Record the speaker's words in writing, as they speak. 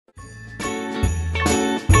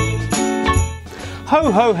Ho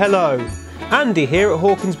ho hello! Andy here at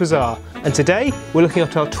Hawkin's Bazaar, and today we're looking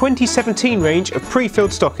at our 2017 range of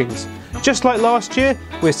pre-filled stockings. Just like last year,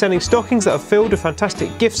 we're selling stockings that are filled with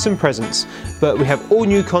fantastic gifts and presents, but we have all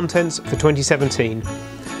new contents for 2017.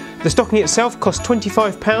 The stocking itself costs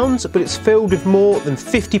 £25, but it's filled with more than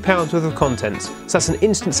 £50 worth of contents, so that's an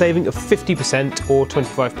instant saving of 50% or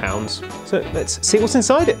 £25. So let's see what's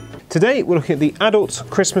inside it. Today we're looking at the adult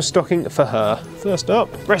Christmas stocking for her. First up,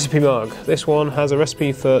 recipe mug. This one has a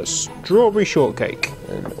recipe for strawberry shortcake,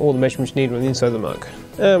 and all the measurements you need are on the inside of the mug.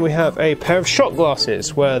 And we have a pair of shot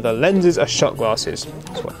glasses, where the lenses are shot glasses.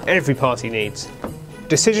 That's what every party needs.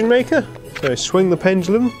 Decision maker, so swing the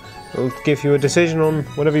pendulum. It'll give you a decision on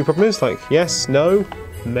whatever your problem is, like yes, no,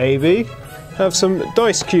 maybe. Have some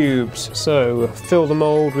dice cubes, so fill the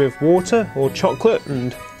mould with water or chocolate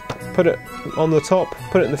and put it on the top,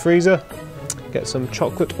 put it in the freezer, get some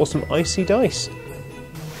chocolate or some icy dice.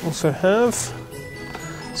 Also have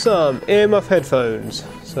some earmuff headphones,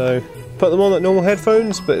 so put them on like normal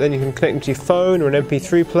headphones, but then you can connect them to your phone or an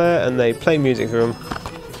MP3 player and they play music through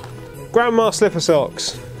them. Grandma slipper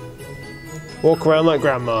socks. Walk around like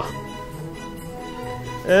grandma.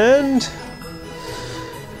 And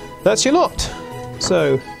that's your lot.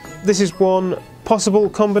 So this is one possible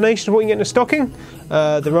combination of what you get in a stocking.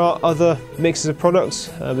 There are other mixes of products,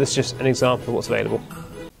 this is just an example of what's available.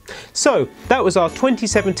 So that was our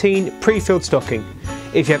 2017 pre-filled stocking.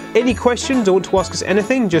 If you have any questions or want to ask us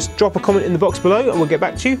anything, just drop a comment in the box below and we'll get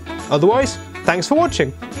back to you. Otherwise, thanks for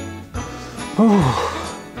watching.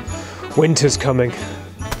 Winter's coming.